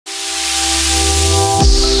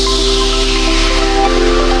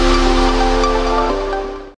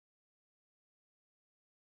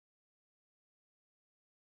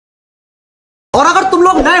और अगर तुम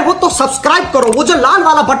लोग नए हो तो सब्सक्राइब करो, वो जो लाल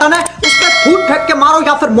वाला बटन है उस पर फूट फेंक के मारो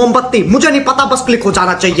या फिर मोमबत्ती, मुझे नहीं पता, बस क्लिक हो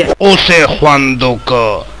जाना चाहिए। उसे ख्वांदो को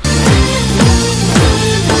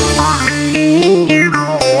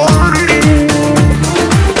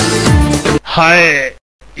हाय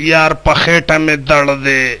यार पखेटा में दर्द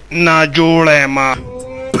दे ना जोड़े माँ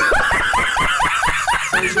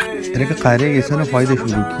तेरे का कार्य ऐसा ना फायदे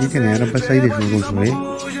शुरू किए कि नया बस सही दे शुरू हुए।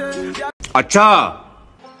 अच्छा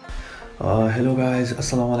Hello guys,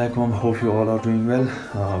 assalamu alaikum, hope you all are doing well.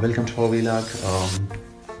 Welcome to our vlog.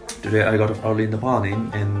 Today I got up early in the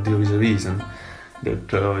morning and there is a reason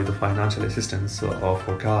that with the financial assistance of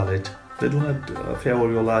our college, they do not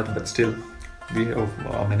favor you a lot, but still we have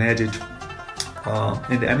managed it.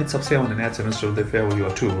 In the midst of 7 and 8 semester, they favor you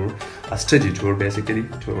a tour, a study tour basically,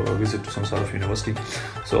 to visit to some sort of university.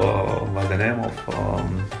 So by the name of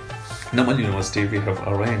Namal University, we have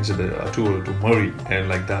arranged a tour to Murree and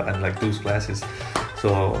like that, and like those classes. So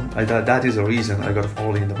I thought that is the reason I got up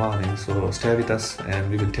early in the morning. So stay with us and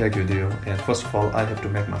we will take you there. And first of all, I have to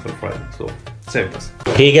make myself ready. So stay with us.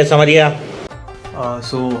 ठीक है समरिया।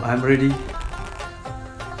 So I'm ready.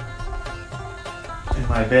 And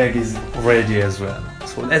my bag is ready as well.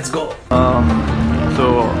 So let's go. So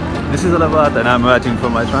this is Islamabad and I'm waiting for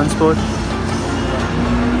my transport.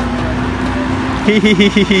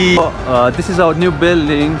 This is our new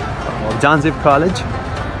building, Jahanzeb College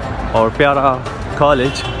or Pyara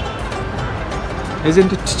College.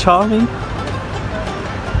 Isn't it charming?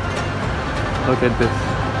 Look at this.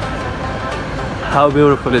 How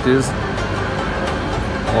beautiful it is.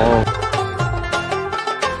 Oh.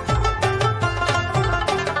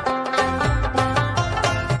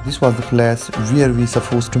 This was the place where we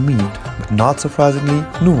supposed to meet, but not surprisingly,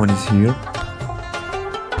 no one is here.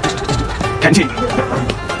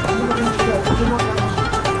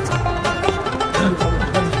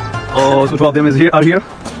 Oh, so 2 of them are here.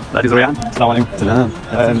 That is Ryan. Assalamualaikum.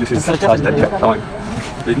 And this is Azad.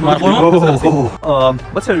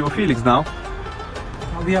 What's your feelings now?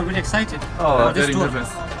 We are really excited. Oh, very nervous.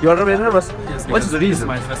 You are very nervous? Yes, what is the reason?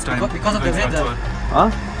 It's my first time. Because of the weather. Huh?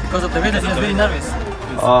 Because of the weather, he is very nervous.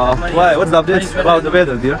 Why? What's the update about the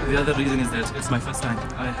weather, dear? The other reason is that it's my first time.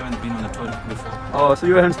 I haven't been on a tour before. Oh, so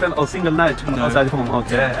you haven't spent a single night outside home?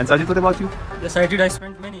 Okay. Yeah. And Sajid, what about you? Yes, I did. I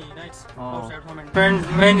spent many nights outside home and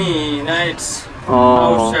spent many nights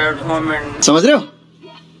outside home and. समझ रहे हो?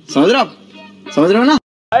 समझ रहे हो ना?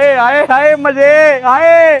 आए मजे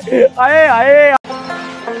आए.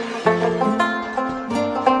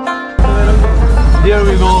 Here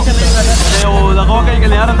we go.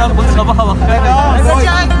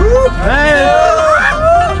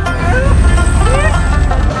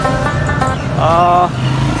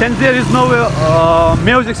 Since there is no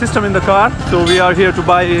music system in the car, so we are here to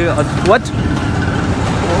buy what?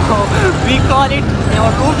 We call it in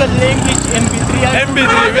our Google language MP3.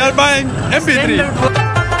 MP3. We are buying MP3.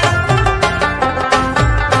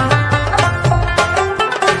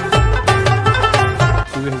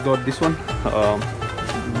 We have got this one.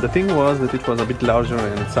 The thing was that it was a bit larger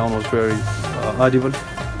and the sound was very audible.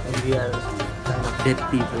 We are kind of dead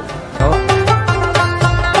people.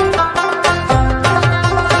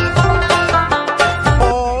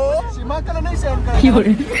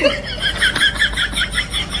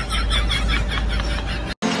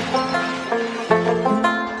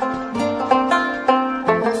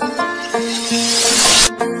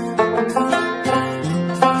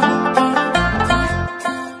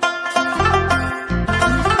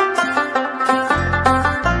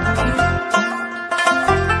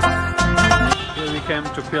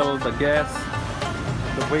 To fill the gas,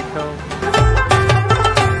 the vehicle.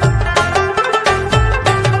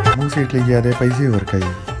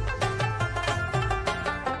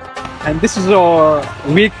 And this is our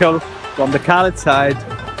vehicle from the college side.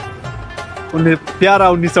 Pyara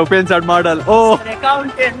 1965 model. Oh,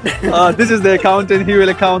 Accountant. This is the accountant. He will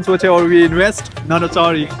account whatever we invest. No,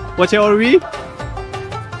 sorry. Whatever we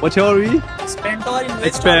Spend or invest.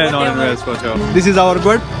 expand or invest. Whatever. This is our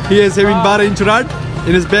bird. He is having bar insurance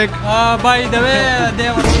in his bag. By the way, they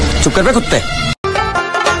were. चुप कर बे कुत्ते।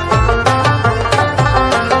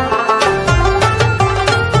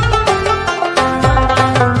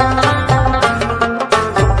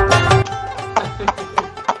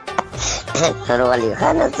 सर वाली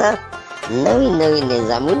खाना सर नवी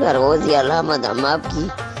निजामी रोजी अलामत हम आपकी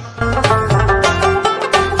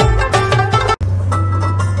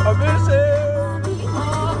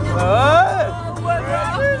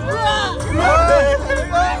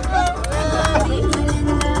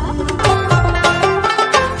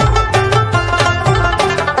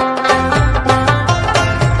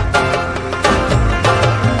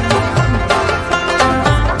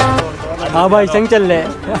हाँ भाई संग चल रहे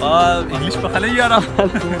इंग्लिश पे खाली यार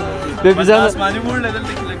आसमानी मोड़ ले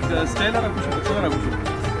स्टाइल रहा कुछ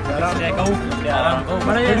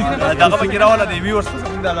दागा बगिरा वाला देवी और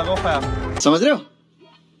दागा को खाया समझ रहे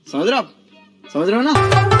हो ना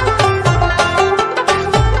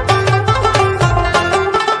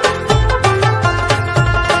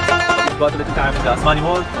got a little time with the Asmani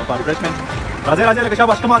Mall for refreshment. Raja, like a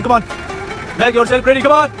shabash, come on. Make yourself ready,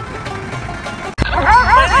 come on.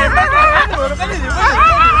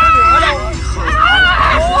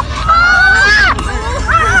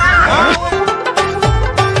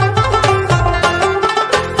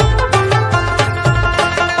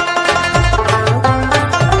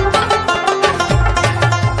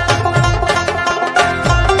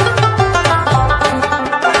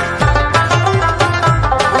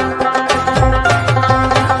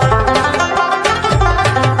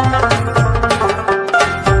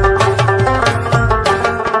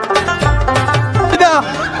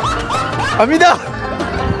 Amida!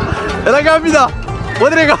 Raga Amida!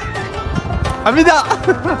 Wadrega! Amida!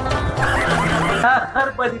 Ya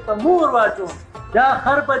kharbadi pa mur wachum. Ya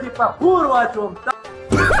kharbadi pa hur wachum.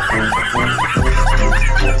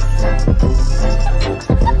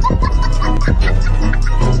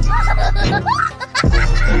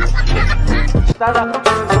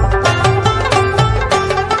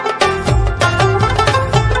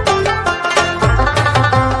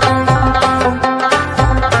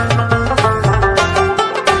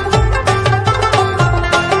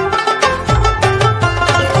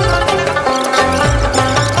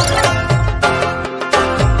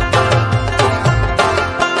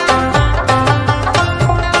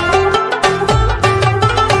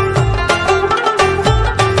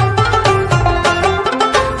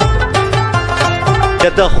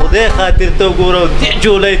 کته خدای خاطر ته وګورئ دې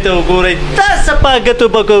جولۍ ته وګورئ دا سپاګتو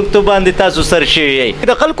بکوکتو باندې تاسو سر شوي یئ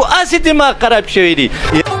د خلکو هسې دماغ خراب شوي دي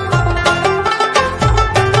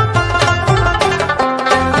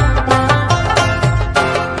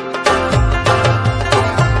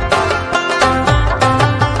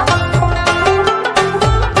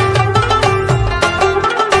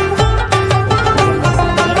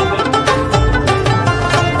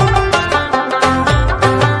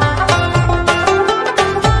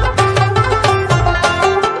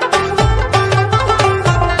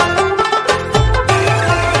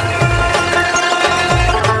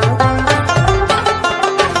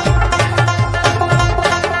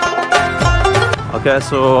Okay,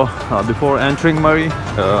 so before entering Murree,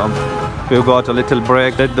 we got a little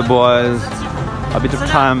break, let the boys a bit of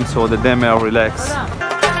time so that they may relax.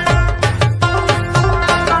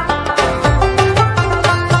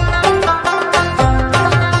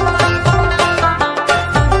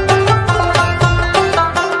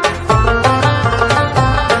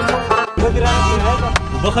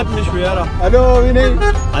 بخت مش ويارا الو ويني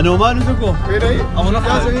انا ما نزكو ويني امنا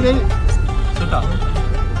خلاص ويني ستا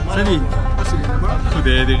سني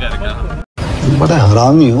خدای دې غر کا बड़ा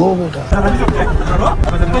हरामी हो बेटा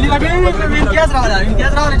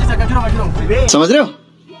समझ रहे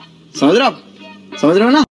हो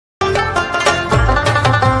ना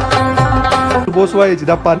بوس وایي چې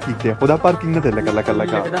دا پارکینګ دی خو دا پارکینګ نه دی لکه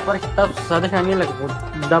دا پارکینګ تاسو ساده شامل لکه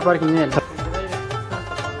دا پارکینګ نه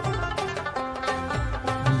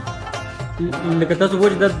لکه تاسو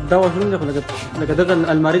وایي دا واشروم دی خو لکه دا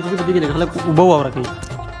الماری چې په دې کې خلک وبو اورا کوي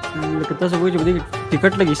لکه تاسو وایي چې په دې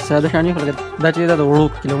ټیکټ لګي ساده شانی خو دا چې دا وړو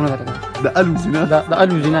کیلوونه ده د الوزینا دا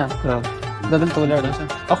الوزینا دا دلته ولاړ ده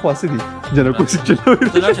اخوا سدي جنکو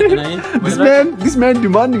this man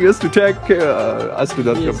demanding us to take us to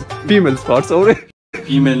the female spots over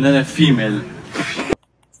female نه female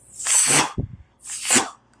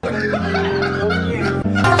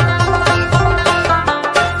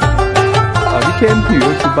we came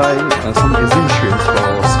here to buy some essentials for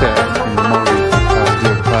our stay in the Murree.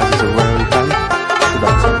 The prices are very high, so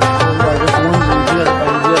that's all.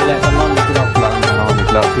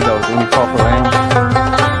 Without any proper aim.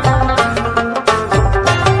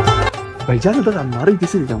 भाईजान तो हमारी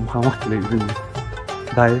किसी का मुकाम ले रही है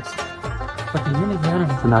दाइस पता नहीं है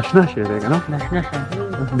नाशना शेयर है ना नाशना शेयर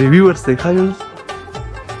the viewers देखा है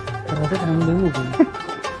रात को हम देंगे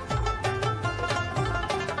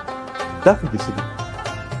ده في किसी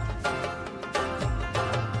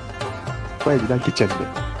कोई भी किचन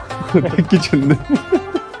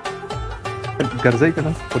ګرځي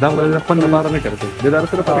کنه خدا ولا خپل لپاره نه کوي د دار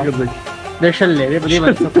سره فرق ګرځي د شل له دې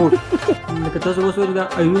باندې سپورټ لکه تاسو وسوي دا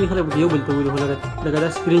ایمونی خلک یو بل ته ویل هغه دا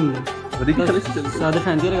سکرین دی د دې خلک ساده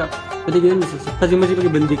شانتي لګا په دې کې نه څه تاسو مې په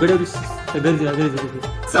بندي کړو ګرځي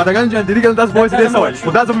ساده ګان چې دې ګل تاسو وایي دې سوال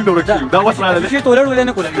خدا زموږ ډوړ دا وسره شي تولړ ولې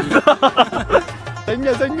نه کوله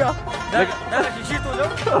څنګه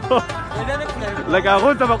لك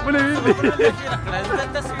أقول تبقبلي مني.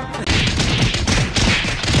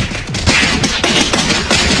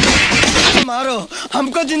 मारो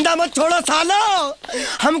हमको जिंदा मत छोड़ो सालो,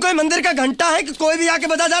 हम कोई मंदिर का घंटा है कि कोई भी आके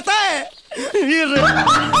बजा जाता है।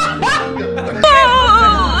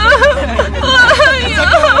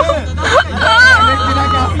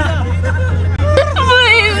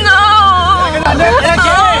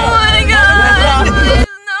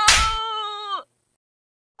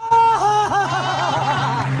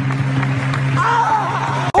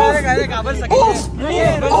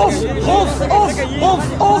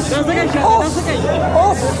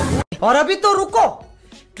 और अभी तो रुको,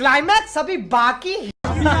 क्लाइमैक्स अभी बाकी है।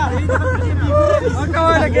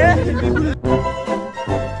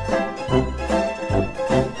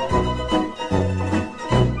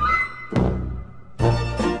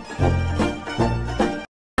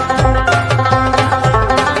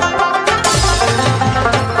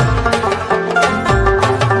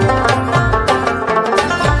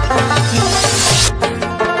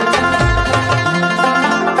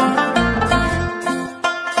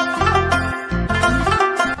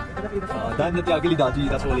 دائما أقول لي داجي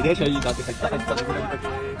ده سوالي ده شيء ده تحس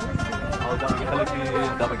أو ده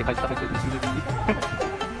بقى خلاص تحس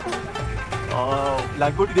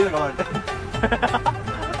لا قولي دي كمان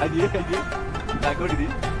أدي لا قولي دي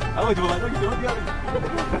أول جوا ده كده ودي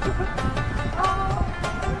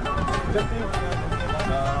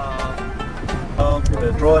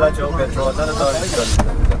petrol aja petrol nana tahu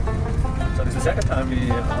so this is the second time we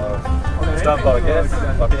stop our gas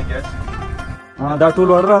popping gas دا ټول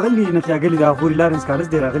ور راغلي نه تیاګلی دا خوري لارنس کارز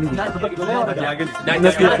دی راغلي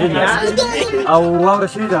او واو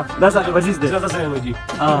رشید دا سات وزیز دی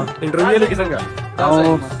انټرویو لکه څنګه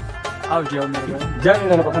او جاي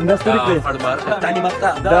نه په انداز کړی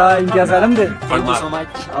دا امتیاز عالم دی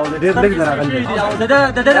او د ډېر لږ راغلی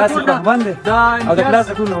دا ټول باندې او د کلاس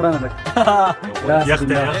ټول ورانه ده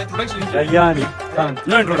یعنی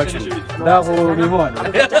نو انټروډکشن دا خو میمون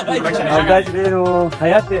او دا چې نو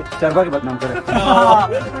حیات چرباګ بدنام کړي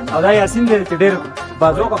او دا یاسین دې چې ډېر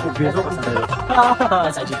بازو کا خو بیزو کا سره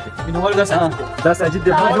مینوال دا ساجد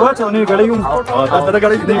دې په جوړ څو نه غړیو دا سره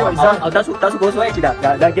غړی دی او تاسو کوس وای چې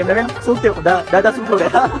دا ګیم نه سوته دا سوته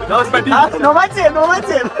دا اوس پټي نو ماچې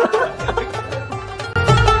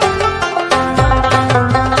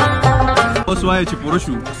اوس وای چې پوره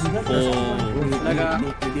شو لگا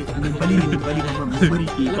بلی کی بلی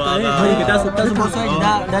دا تاسو کوس وای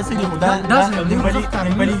دا سړي دا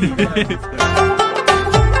بلی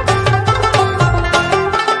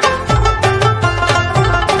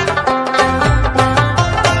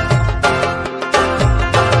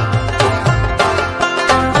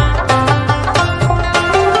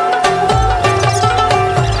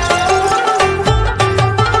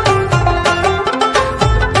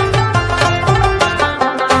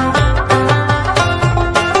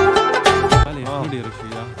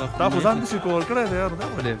ځان دې کول کړی دی یار دا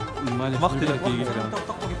ولې مخکې کېږي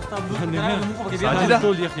ساجده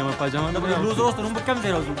ټول یخ یم پاجامه نه لوز اوس نو کم دی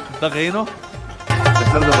راځو دا غینو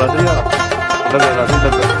څنګه دا راځي یار دا راځي دا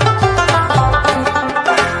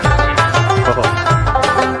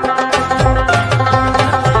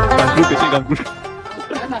ګم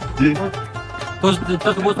جی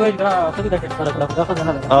تاسو مو ته دا خدای دا خدای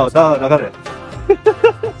نه دا غره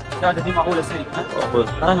دا دې معقوله سي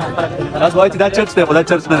راز وای چې دا چرچ دی خدای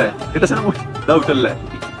چرچ نه دی دا څنګه دا وټل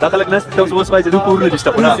دا خلک ناس ته اوس وای چې دوی پورل دي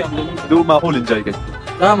شته نه دوی معقول انجوای کوي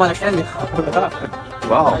دا مال شان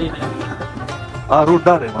واو روډ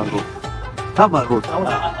دا دی ما روډ ما روډ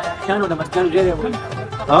شانو د مسکن جری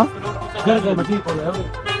ها ګرځي متي په یو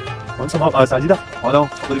وانس ما ساجده ولا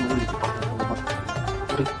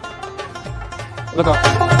لکه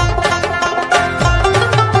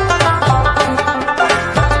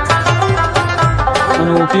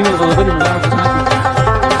أنا وفيني غلطني من العالم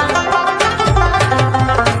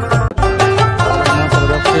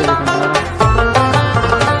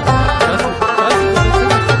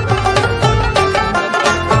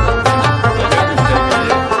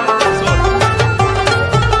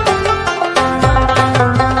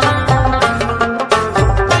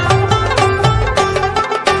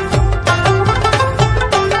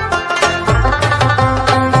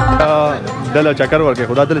دل چکر ورکه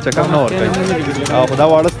خدا دل چکر نه ورکه او خدا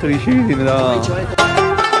واړه ستړي شي دي نه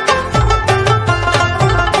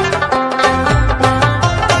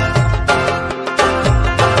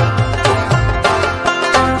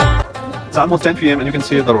It's almost 10 p.m. and you can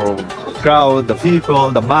see the crowd, the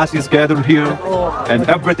people, the masses gathered here, and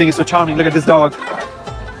everything is so charming. Look at this dog.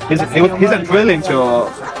 He's unwilling to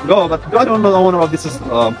go, but I don't know the owner of this is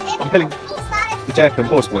compelling to check and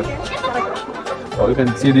post with. So you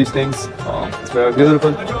can see these things. It's very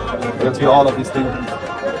beautiful. You can see all of these things.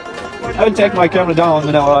 I will take my camera down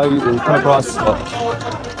whenever I will come across.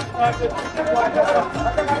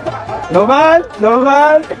 No man! No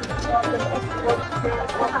man!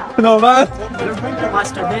 No man!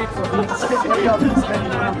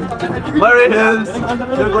 Murree Hills!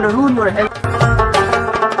 You're gonna ruin your health.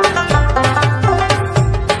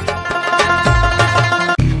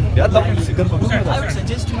 I would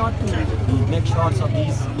suggest you not to make shots of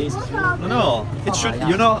these places. No, it should,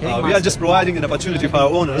 you know, we are just providing an opportunity for our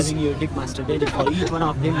owners. Giving you a dick master dated for each one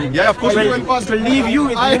of them. Yeah, of course we will. It will leave you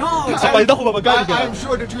with, you know. I'm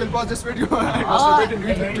sure that you will pause this video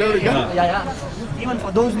and Yeah. Even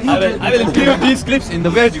for those new I will include these clips in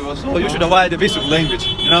the video, so you should avoid the abusive language,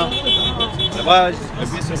 you know. Avoid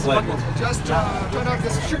abusive language. just turn on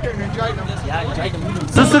this shit and enjoy them. Yeah, enjoy the music.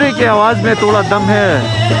 सुसुरी की आवाज में थोड़ा दम है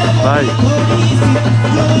भाई.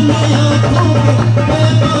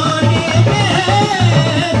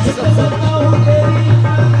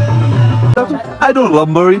 I don't love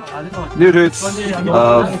Murree due to its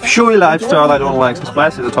showy lifestyle. I don't like its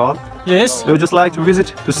places at all. Yes. I would just like to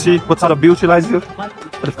visit to see what sort of beauty lies here.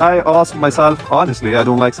 But if I ask myself honestly, I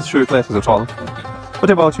don't like such showy places at all. What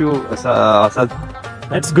about you, Azad?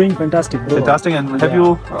 That's going fantastic, bro. Fantastic. And have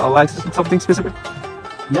you liked something specific?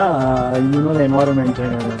 Yeah, you know the environment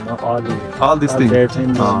and All these things.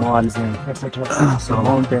 Malls and etc. So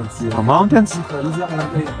mountains. Mountains?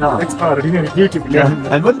 Extraordinary, beautiful.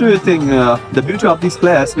 And what do you think the beauty of this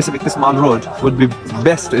place, specifically this Mall Road, would be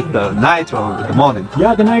best in the night or in the morning?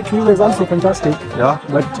 Yeah, the night view is also fantastic. Yeah.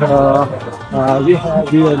 But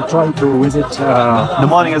we will try to visit the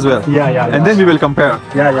morning as well. Yeah. And then we will compare.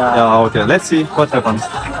 Yeah. Okay. Let's see what happens.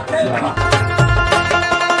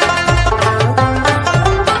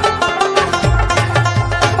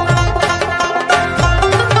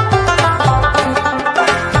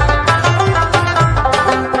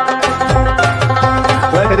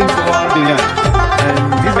 We're heading toward the end, and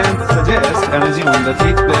these events suggest and assume that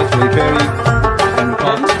each place will carry and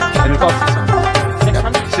cost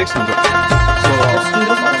 600. So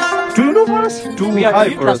too low for us? Too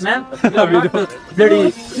high for us? Man.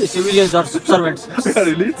 Bloody civilians or servants. We are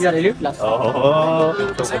elite? We are elite class. Oh,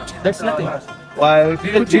 That's nothing. while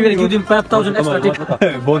We will give them 5,000 extra tip.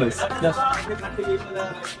 bonus. Yes.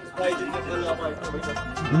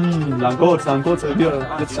 Langcoats are here.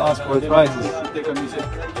 Let's ask for the prices.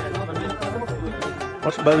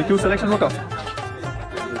 What's the barbecue selection look up?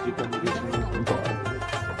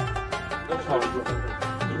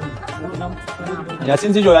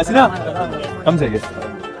 Yasin si jo, Yasina? Come say it.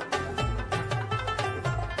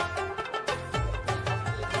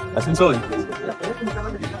 Yasin sorry.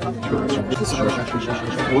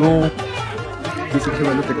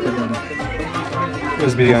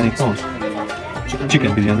 Here's biryani, come on.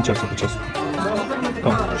 Chicken biryani, 450.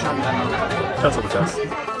 Come on. 450.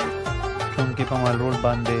 उनके पमाल रोड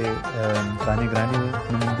बांधे गाने ग्राने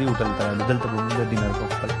नमुंदी उठलता है लदल तब उनका डिनर को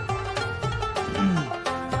फल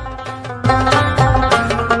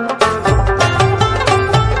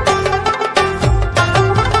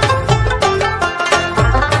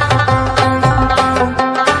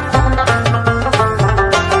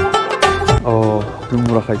Oh,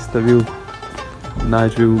 तुम्हारा खाइस्ता व्यू,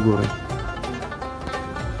 नाइट व्यू गोरे.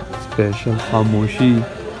 Special खामोशी,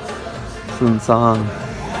 सुनसान.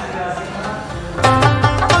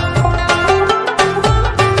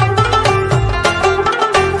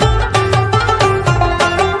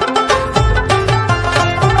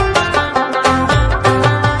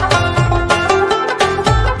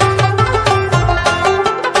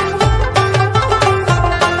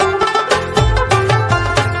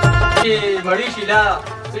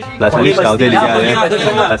 لا ثاني شاو ديلي قاعد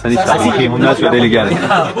لا ثاني شاو كي هم ناس ديلي قاعد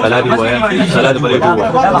ثلاثة وين ثلاثة بري هو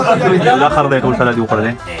لا خرده يقول ثلاثة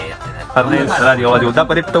وخرده خرده ثلاثة وادي وده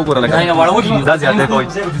بري بتوقر لك ده زيادة كوي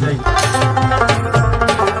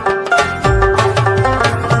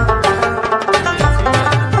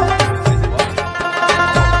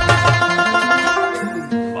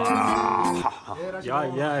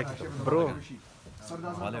या ब्रो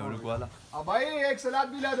वाले उरुक वाला अब भाई एक सलाद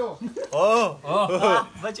भी ला दो.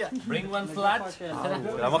 बच्चा bring one salad.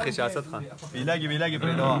 ما خش اسد خان بيلاقي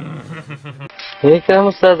بريدو. هيك يا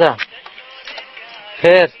مستاذ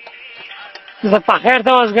خير إذا بخير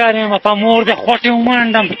توزقاني ما تمور دي خوتي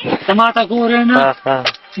وماندم تماتا كورينا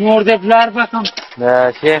مور دي بلار بكم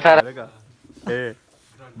لا شيخ ايه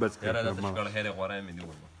بس كده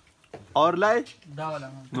और लाई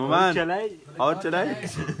नुमान और चलाई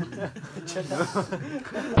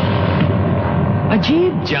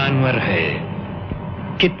अजीब जानवर है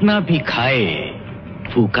कितना भी खाए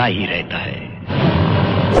भूखा ही रहता है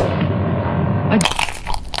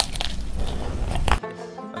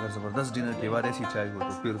ज़बरदस्त डिनर के बाद ऐसी चाय हो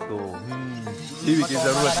तो फिर तो टीवी की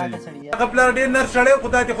जरूरत नहीं। आपला डिनर सड़े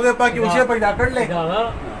खुदा ते खुदा पाकी उसे पैदा कर ले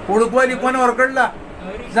उड़कवाली कोण और करला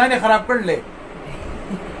जाने खराब कर ले।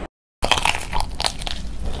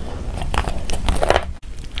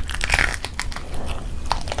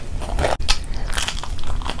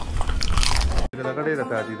 लकड़े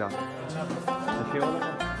रखा दीदा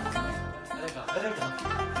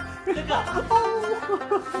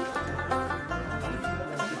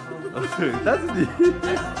that's the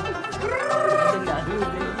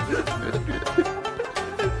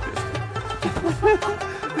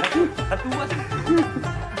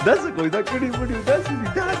that's a कोई ना कड़ी बड़ी that's the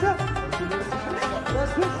दादा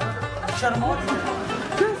शर्मा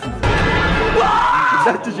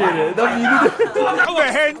that's the शेर है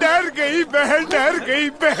बहन डर गई बहन डर गई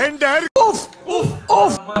बहन डर उफ उफ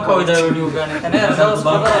उफ कोई दा वीडियो गाने तने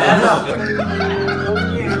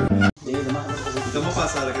Estamos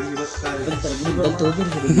pasando, que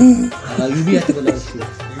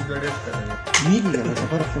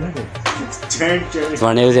es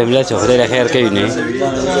वाने उसे मिला चौधरी रखे यार कहीं नहीं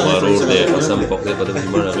मारूर दे असम पकड़े पता नहीं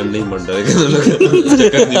मर अगले नहीं मंडा है कि लोग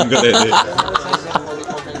चक्कर नहीं करे थे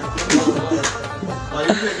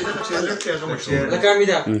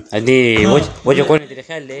अदी वो जो कौन तेरे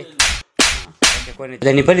ख्याल ले कौन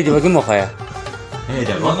तेरे नेपाली दिमाग में मौका है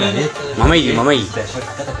मामाई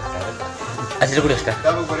أسير أقول إختا.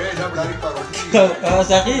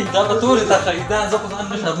 ساقي ده بطولة تخيل ده زبط أنا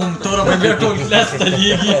مش هبوم تورا من بيرتول كلاس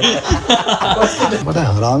تليجي. बड़ा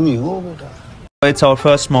हरामी हो बेटा. It's our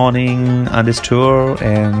first morning on this tour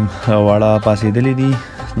and वाला पासी दिली दी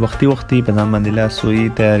वक्ती पता मंदिला सोई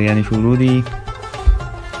तैयारियां शुरू दी.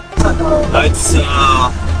 It's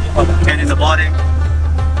 10 in the morning.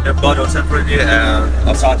 We've got our separately and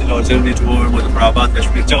I've started our journey tour with Islamabad,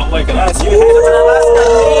 Kashmir. Oh my God!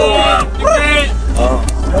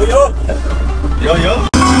 Yo!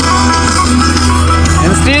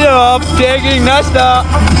 Instead of taking nasta,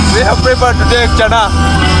 we have prepared to take chana.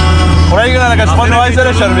 What are you going to get? Fun noise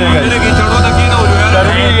or sharmi?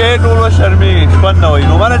 Sharmi, yeah, no sharmi. Fun noise.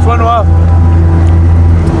 No man, it's fun noise.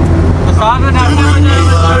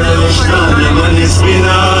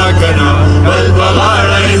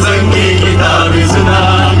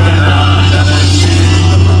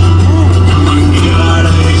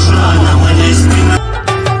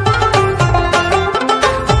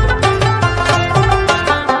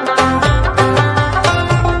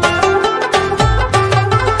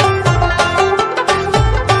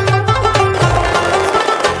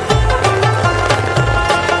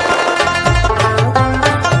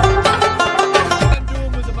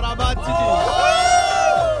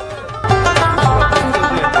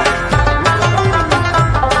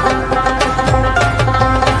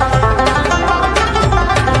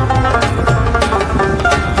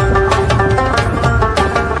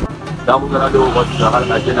 Damu kara do bas har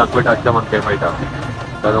aje na kweta chaman ke faida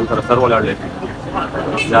dadam kara sarvo ladle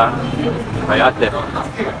ya hayat le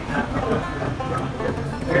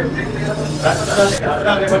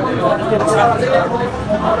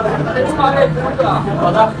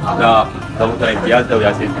da damu kara imtiaz da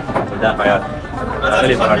yasin da hayat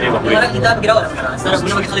ali marathi ko koi kitab gira sara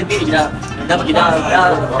guna ma khali gira da kitab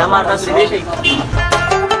da mar ras le shi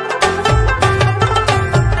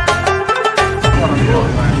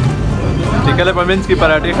Tikala Pamensky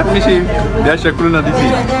पराठे खत्मिशी या शक्रू नदी थी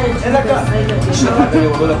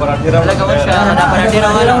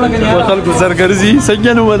बोतल गुजर गर्जी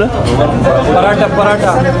संज्ञा नु वाला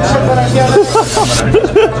पराठा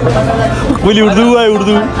बोली उर्दू है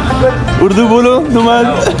उर्दू बोलो नुमान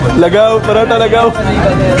लगाओ पराठा लगाओ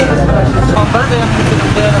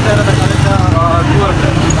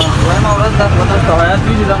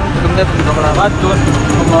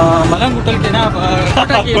ملنګ هوټل کې نه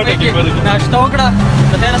پټه کې ناشته وکړه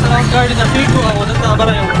د خیر سره ګاډي ته فیټ او دلته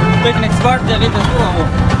بره یو پکنیک سپاټ دی هغې ته شو او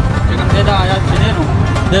چې کوم دی دا آیات چې دی نو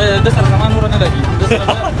د سره زمان نور نه لګي د سره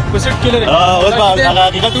په سیټ کې لري اوس به هغه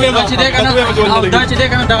حقیقت وایي چې دی که نه دا چې دی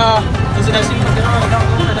که نه دغه داسې داسې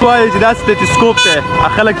وایي چې دا سټیټسکوپ دی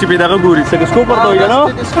خلک چې پې دغه ګوري سټیټسکوپ ورته وایي که نه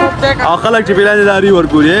او خلک چې پې لاندې داري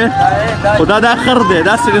ورګوري خو دا خر دی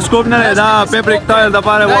دا سټیټسکوپ نه دی دا پیپریک تایر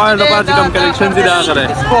دپاره وایر دپاره چې کوم کلیکشنز دي دا هغه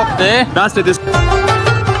دی دا سټیټسکوپ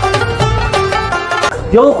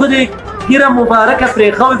یو خو دې ګیره مبارکه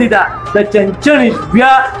پرېښودې ده د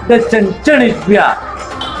چنچڼې بیا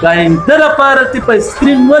د آینده لپاره چې په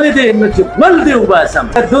سکرین ولیدې نو چې ګل دې وباسم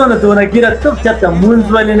دونه ګیره ته چېرته مونځ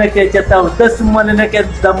ولې نه کوې چېرته اودس هم ولې نه کوې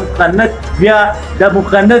د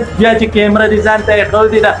مخنث بیا چې کیمره دې ځان ته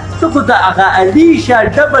ایښودې ده ته خو د هغه علیشه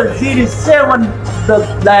 007 د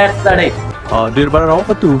لایق سړی ډېر بره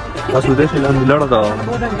راوختو تاسو دې شي لاندې لړه دا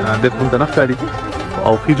د کوم ته نه ښکاري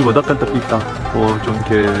او خېجو به دقل تکلیف تا او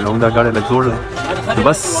چونکې همدا ګاډی لږ زوړ دی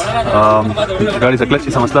بس ګاډي څه کلچ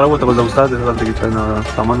چې مسله راوته بس د استاد دلته کې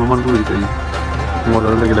سامان وامان ګوري کوي نو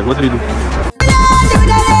دلته کې لږ ودرېدو.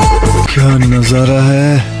 क्या नजारा है,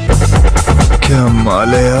 क्या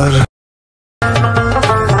माल है यार.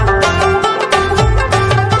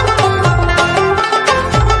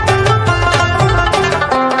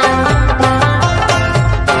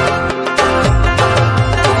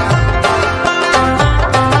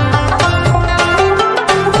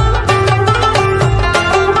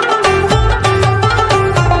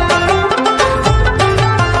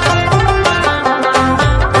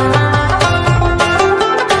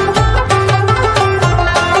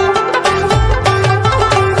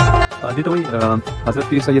 دي ته وایي حضرت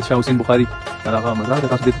پیر سید شاه حسین بخاري هغه مزار د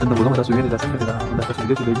تاسو دې څنګه بولم تاسو ویل دا څنګه دا تاسو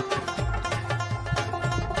دې ته دی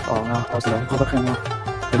او نه تاسو دا په خیر نو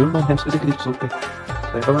دلته هم هیڅ څه کې څه کوي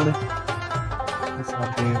دا کومه ده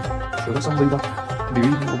څه سم ویل دا دی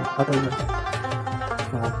ویډیو خاطر نه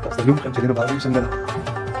تاسو لوم کوم چې نه باندې څنګه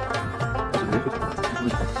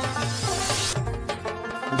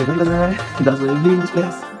دا زه دې دې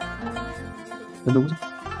پلیس دا دوه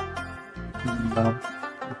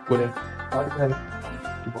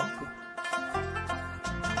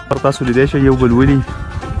تاسو لیدای شئ یو بل ولي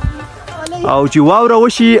او چې واوره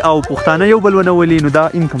وشي او پښتانه یو بل ونه ولي نو دا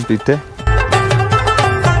انکمپلیټ دی.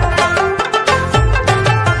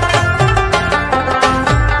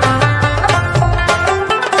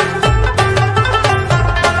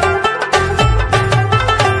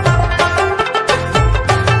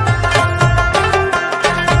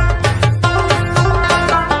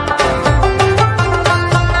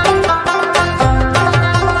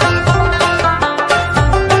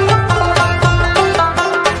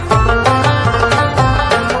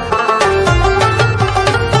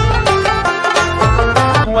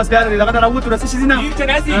 بيان لغدا راوت ولا شي زينه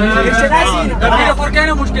يرشناسي هذا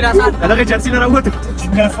فرقانه مشكله اساسا هذا جالسين راوت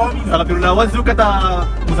استغفر الله وزوكتا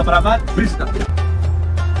مظفراباد بريستا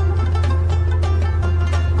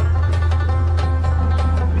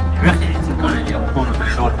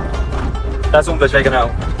تاسو هم شي کنه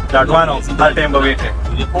دا ډوانو هر ټایم به ویته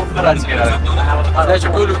دا چې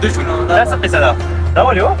ټول د شنو دا څه قصه ده دا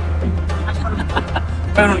ولې و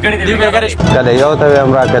کله یو ته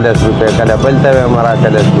ویم را کله سوپې کله بل ته ویم را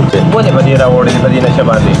کله سوپې ولې به دې راوړې په دې نشه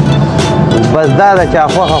باندې بس دا ده چې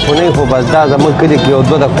خوښه خو نه خو بس دا زموږ کلي کې یو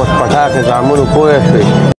دوه د کوټ پټاکې زامنو پوه شوې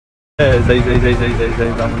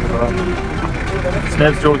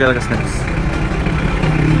Snaps جوړ کړه snaps.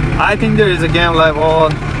 I think there is a game live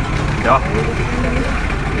on. Yeah.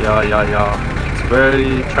 It's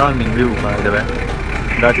very charming view by the way.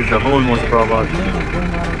 That is the whole Muzaffarabad.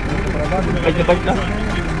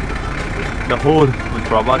 The whole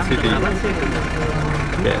Muzaffarabad city.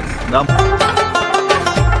 Yes.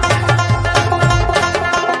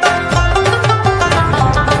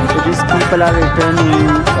 These people are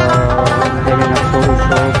returning. They're in a photo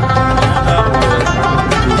shop.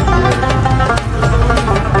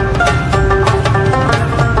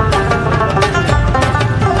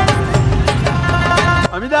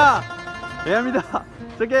 अमिदा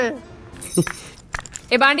सके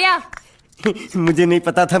ए बांडिया मुझे नहीं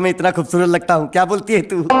पता था मैं इतना खूबसूरत लगता हूँ क्या बोलती है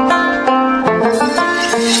तू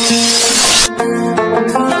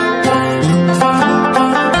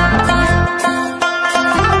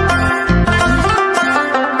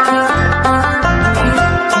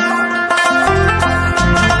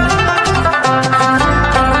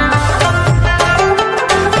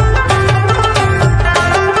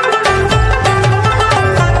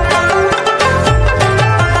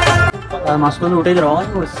مسئول उठे रहा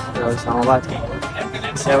हूँ इस्लामाबाद के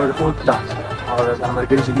सेवर होता और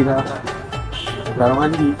हमारे जगह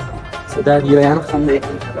दरवानी सदा दिरायन खंदे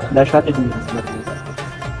दाशात दी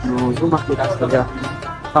जो मखलूक असलगा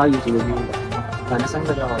खाई जुलमी أنا संग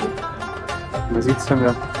रहा हूँ मज़ीद संग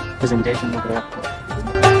प्रेजेंटेशन वगैरह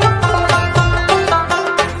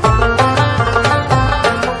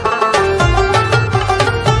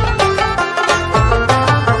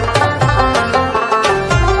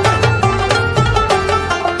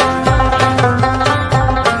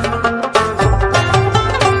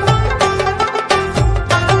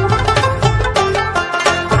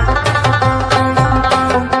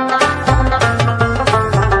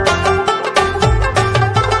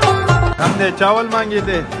चावल मांगे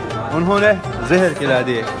थे उन्होंने जहर खिला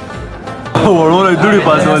दिए وړوره دوړي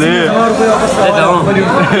پاسولې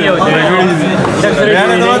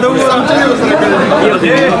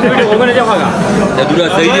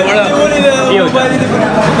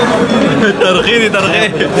ترخی دي ترخی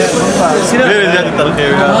ډېرې زیاتې ترخی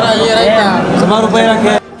زما روپۍ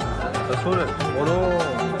راکړه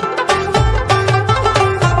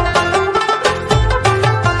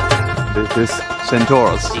This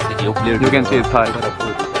Centaurus. You can see its height.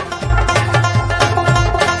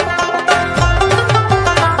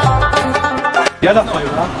 يلا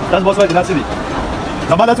لازم بوصل الى سيدي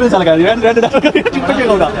طب لا تنسى على رند كده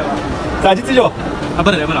ساجد سيجو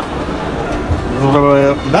ابدا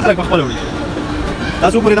داخلك بخبره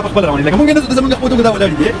تاسو پرې دا خبره راوړي لکه مونږ نه زمونږ خپل توګه دا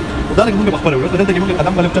ولاړ دي دا لکه مونږ خبره وړو دلته کې مونږ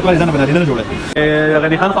قدم غلط چټوالي ځان باندې نه جوړه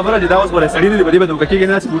غني خان خبره چې دا اوس ولې سړی دی بده بده کېږي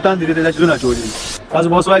نه چې بوتان دي دا شونه جوړي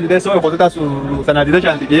تاسو اوس وایي دې سوې خو تاسو سنادي دا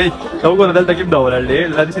چانتي کې دا وګوره دلته کې دا ولاړ دي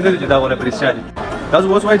دا دې چې دا ولا پریشاني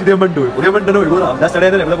تاسو اوس وایي دې منډو نه وګوره دا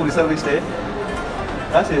سړی نه بل پولیس سرویس ته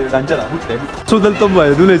تاسو رانجا لا هوټ سو دلته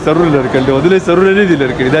وایي دله سرور لرکل دله سرور نه دي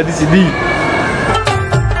لرکل دا دې سي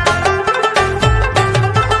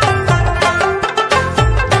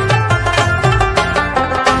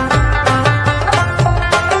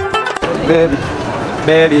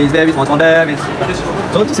babies, want babies.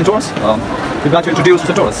 So this is Centaurus. We'd like to introduce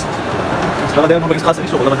Centaurus. طبعا دايما بجلس خاصة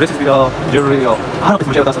شغل لما درست بيها جيري أو أنا كنت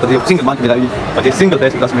مشاهد أصلا دي single man كملاوي بدي single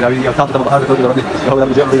place كلاس ملاوي أو ثالث طبعا هذا كله رادي هو ده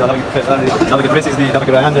جيري ده ده دريسز دي ده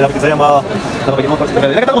كراهان ده زي ما ده بيجي موت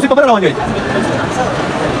لكن ده موسيقى برا وانجي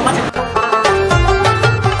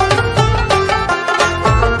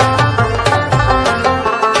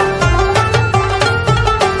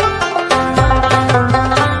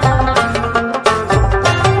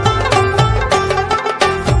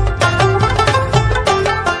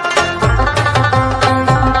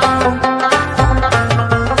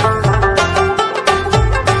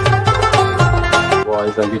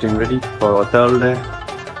are getting ready for hotel day.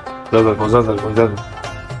 Come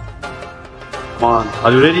on,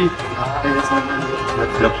 are you ready?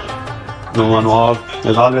 Yep. No one off,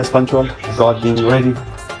 as always punctual, God being ready.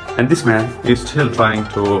 And this man is still trying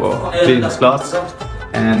to clean his clothes.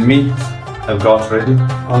 And me, I've got ready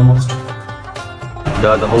almost.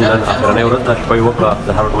 the whole day أخرنا ورد شوي وقع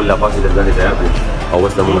ذهبت ولا فاصل الزاني تأكل أو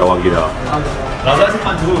وصل من روان كده.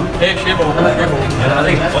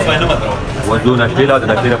 ودونا شيلا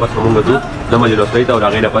ودنا بس مونغا دو لما جلو سيتا ولا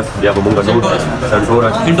غيره بس ديابا مونغا دو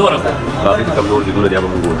سنتورا باقي كم نور دي دونا ديابا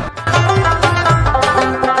مونغا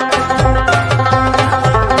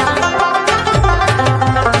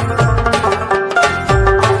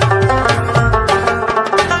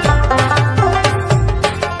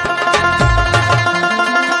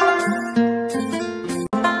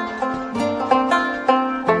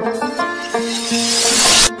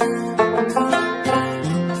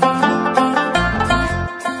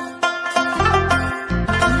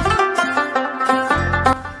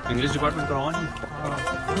English department करवाओ नहीं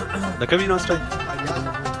द कभी यूनिवर्सिटी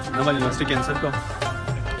नमल university cancel को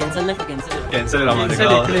कैंसिल हमारे का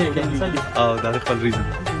that is the reason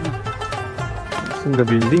single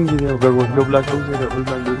building ही है अगर वो लो block house है ओल्ड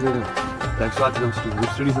ब्लॉक हाउस है लाइक स्वाट यूनिवर्सिटी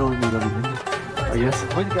स्टडीज ऑन मेरा बिल्डिंग यस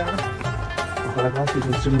हो गया हमारा क्लास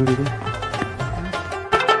यूनिवर्सिटी में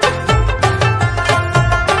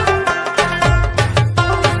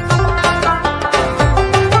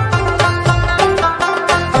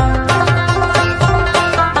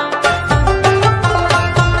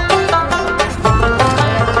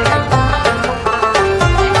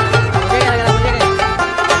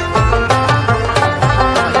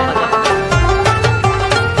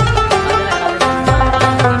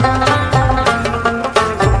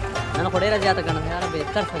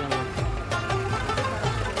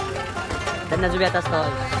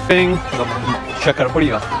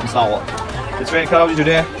It's very crowded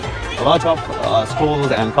today. A lot of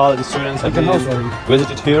schools and college students have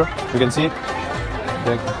visited here. You can see.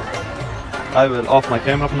 I will off my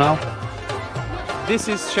camera for now. This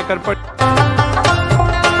is Shakarpati.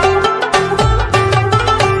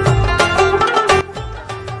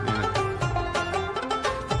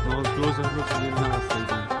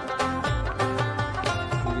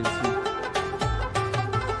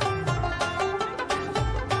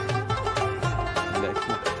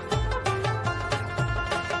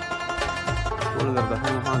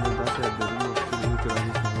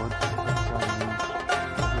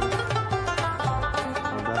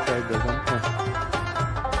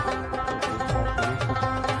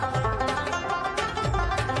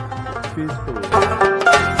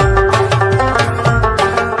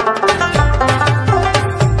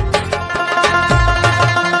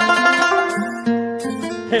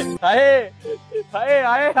 आए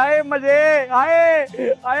आए आए मजे आए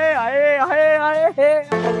आए आए आए आए।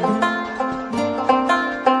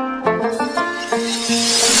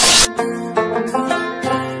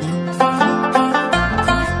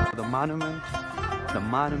 The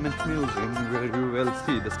Monument Museum, where you will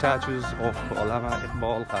see the statues of Allama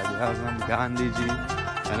Iqbal, Guideazad, Gandhi ji,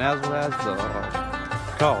 and as well as the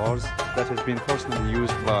cars that has been personally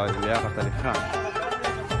used by Liaqat Ali Khan.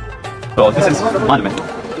 So this is Monument.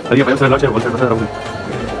 And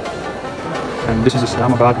this is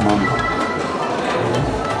Islamabad Monument.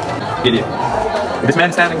 This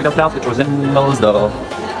man standing with a flag which resembles the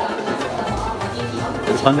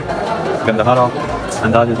Gandhara.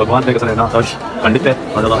 अंदाज भगवान पे कसर है ना तो पंडित है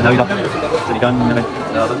और अल्लाह नबी तरीकान में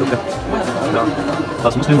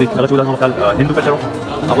बस मुस्लिम दी अगर चूल्हा मकाल हिंदू कल्चर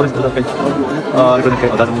अब इस तरह के रिप्रेजेंट के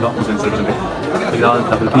आजाद मुल्ला मुस्लिम रिप्रेजेंट के तरीकान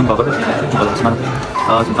तबलीग बाबर और उस्मान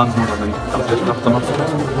सुल्तान नबी तमाम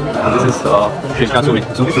this is Sheikh Suri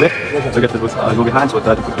today to get the go behind so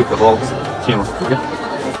that you could the vlogs channel okay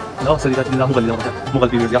no so that is Mughal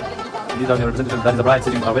period yeah these are the representatives that is the bride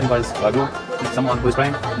sitting wedding by his groom someone who is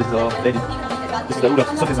praying this is a lady. This is the Uda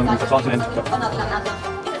Sufism with the continent.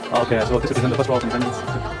 Okay, so this is in the first world independence.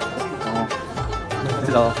 This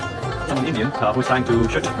is someone Indian who is trying to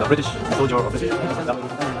shoot the British soldier of British.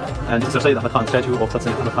 And this is Sayyid Ahmed Khan, statue of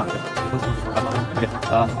Sayyid Ahmed Khan. Okay,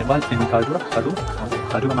 Iqbal in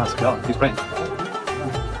Kardura Mosque, yeah, he's praying.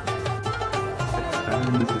 And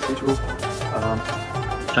this is a statue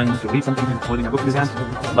trying to read something, holding a book in his hand.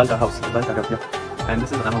 Balta house, Balta Gap, yeah. And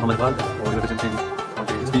this is Anna Muhammad Wal, or representing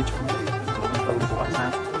the speech.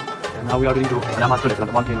 And now we are going to Islamabad today, the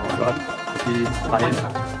mountain of God. See lion,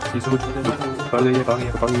 see suit, further, whatever.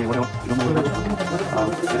 You don't know.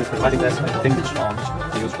 It is providing this thing which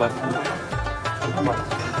they use flag.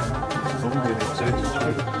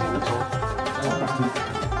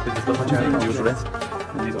 This is the chair we use to rest.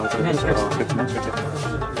 And these are the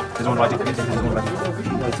his own writing, his own writing.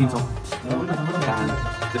 It seems so. And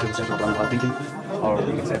this is the center of thinking. Or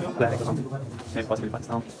you can say planning or something. Maybe possibly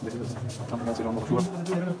Pakistan. This is something else you don't know for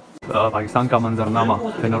sure. Pakistan ka manzarnama,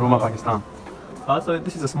 panorama Pakistan. So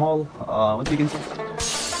this is a small, what you can say?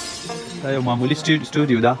 Mamuli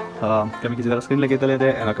studio da. Kami kisi screen lage tale de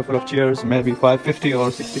and a couple of chairs, maybe 550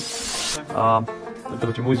 or 60.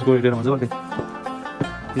 The movies go there mazal.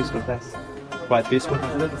 Peaceful place. Quite peaceful.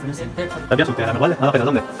 Tabiat sukte hai wala hada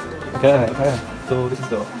pehla okay. So this is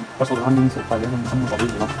the personal belongings of Pakistan. Some of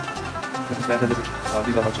these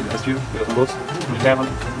these are actually the rescue, we have the boats, we travel,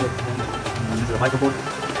 this is a microphone.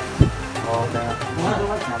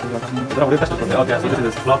 Okay, so this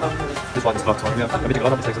is vlog, this one is vlog, so we are making a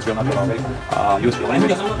lot of mistakes, we are not very useful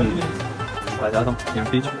language. Guideazad, young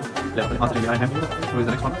teach, left answering behind him, who is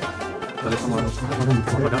the next one? The next one was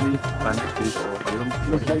roadmurree, and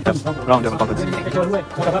round level conference.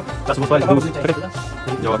 That's what I do, okay?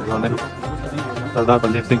 That's the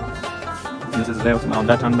left thing. This is left on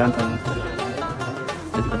that armband, and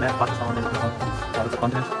this is the map, Pakistan, that is the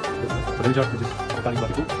continent. The villager, which is carrying the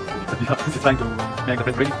food. He's trying to make the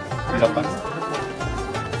bread ready. These are the bags.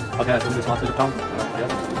 Okay, so this is one side of town.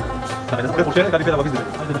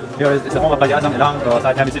 Here is the home of Guideazad, along the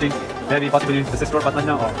side family sitting. Maybe possibly the sister or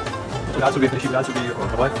Patnanya, or she will also be the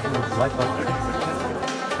wife.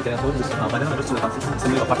 Okay, so this is my name is the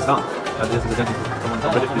of Pakistan. This is the someone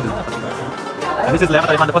British president. And this is Liaqat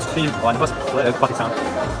Ali Khan, the first team, or the first Pakistan.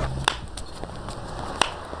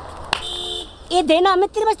 ये देना मैं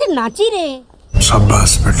तेरे वास्ते नाची रे।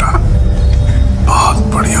 शाबाश बेटा, बहुत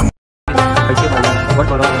बढ़िया।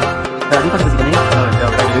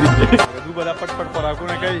 Aduba dapat peraku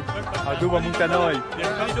nak kay. Aduba mungkin naoi.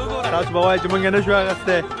 Tas bawah cuma ngana shua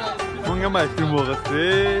kaste. Mungkin mas cuma kaste.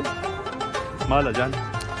 Mala jan,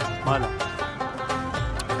 mala.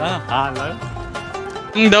 Ah,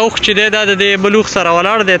 دا اوخ چې دی دا د بلوغ سره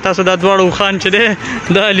ولاړ دی تاسو دا دواړه اوښان چې دی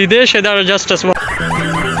دا لیدی شئ دا جسټس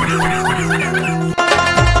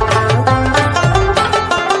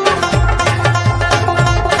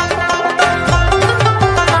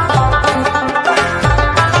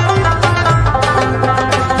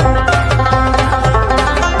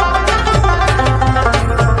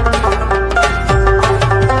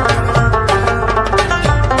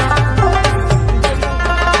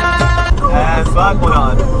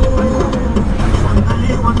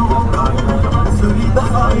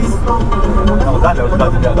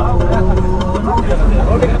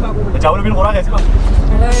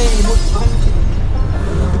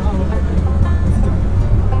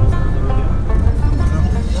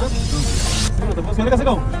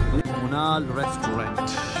Munal restaurant,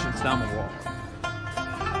 Islamabad.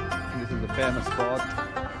 This is the famous spot.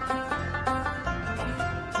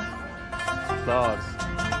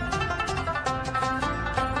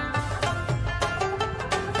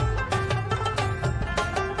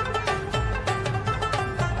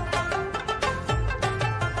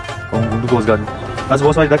 بوزګان از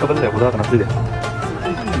واسه دا کبل له خدا کنه دې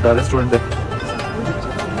دا رستورانت ده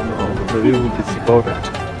the view is perfect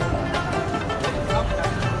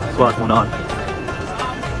Swat Munan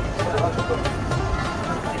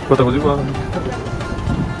kota ko jiwa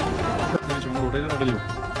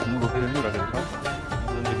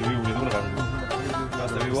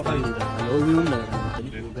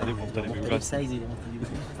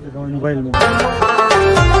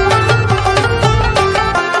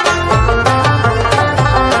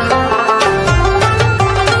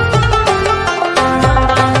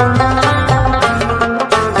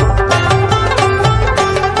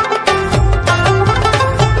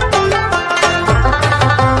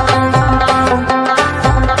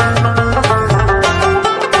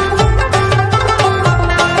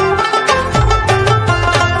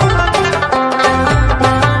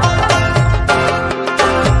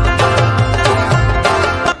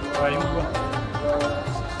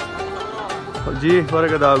ji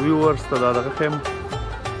ورګه دا ویورز ته دا دغه خیم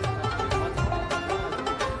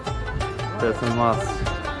Personal mask.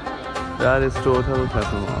 That is total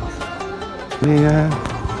personal mask. Yeah.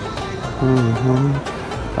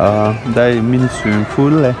 دا مینی سویمینګ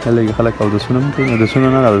پول دی هلته خلک اودسونه هم کوي اودسونه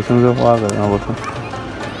نه اودسونه زه خو هغه وکړم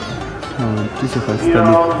څه ښایسته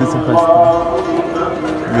دی څه ښایسته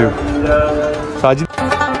ویو ساجد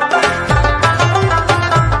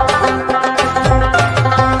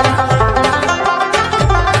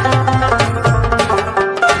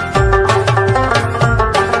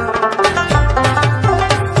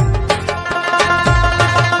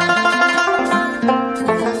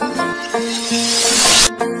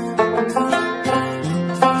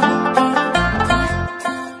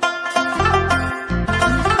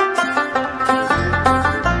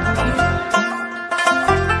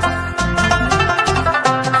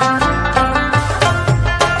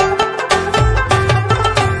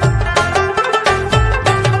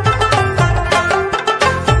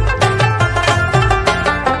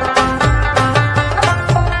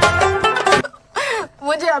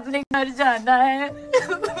अपने घर जाना है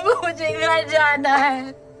मुझे घर जाना है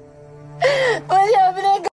मुझे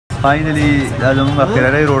अपने फाइनली زموږ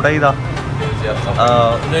اخیری روټۍ ده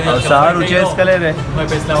او سهار اوچیس کلی دی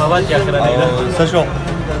په اسلاماباد کې اخیری ده څه شو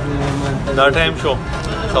دا ټایم شو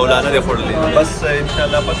سولانه دی خوړلی بس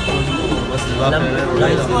انشاءالله بس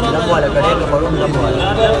لبواله کړی که خوړو لبواله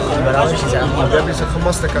برابر شي ځان بیا به څه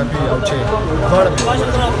خمسته کاپي او چې دواړه مې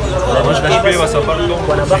د شپې به سفر کوم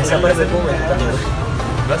ونه بخ سفر به کوم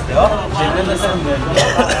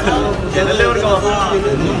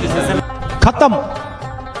खत्म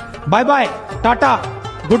bye bye tata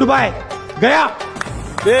good bye गया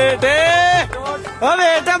बेटे ओ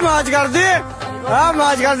बेटे मौज कर दी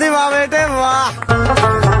मौज कर दी वाह बेटे वाह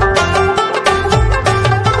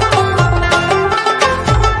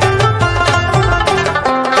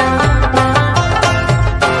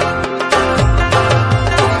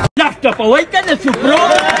Laptop, away, can you,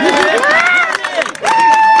 bro?